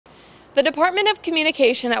The Department of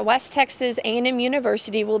Communication at West Texas A&M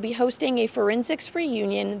University will be hosting a Forensics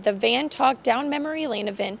Reunion, the Van Talk Down Memory Lane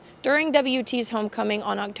event, during WT's homecoming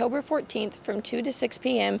on October 14th from 2 to 6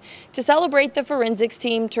 p.m. to celebrate the forensics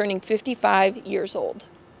team turning 55 years old.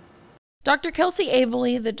 Dr. Kelsey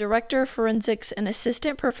Abely, the Director of Forensics and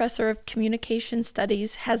Assistant Professor of Communication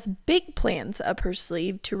Studies, has big plans up her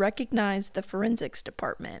sleeve to recognize the Forensics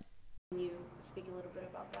Department. Can you speak a little bit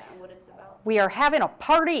about that and what it's about? We are having a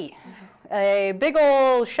party, a big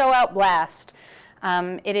old show-out blast.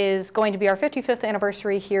 It is going to be our 55th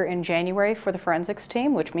anniversary here in January for the forensics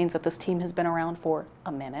team, which means that this team has been around for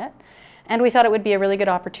a minute. And we thought it would be a really good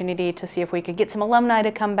opportunity to see if we could get some alumni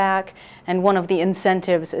to come back. And one of the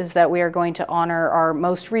incentives is that we are going to honor our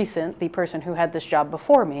most recent, the person who had this job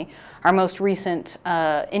before me, our most recent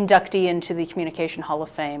inductee into the Communication Hall of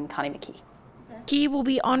Fame, Connie McKee. McKee will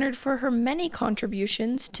be honored for her many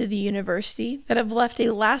contributions to the university that have left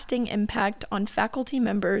a lasting impact on faculty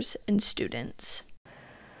members and students.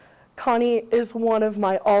 Connie is one of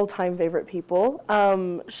my all-time favorite people.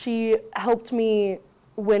 She helped me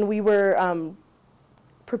when we were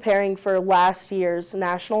preparing for last year's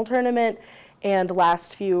national tournament and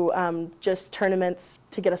last few just tournaments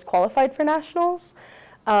to get us qualified for nationals.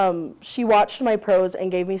 She watched my pros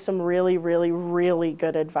and gave me some really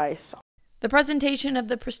good advice. The presentation of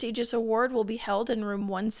the prestigious award will be held in room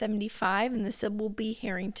 175 in the Sybil B.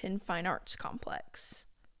 Harrington Fine Arts Complex.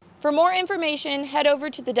 For more information, head over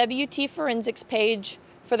to the WT Forensics page.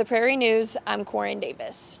 For the Prairie News, I'm Corinne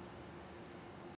Davis.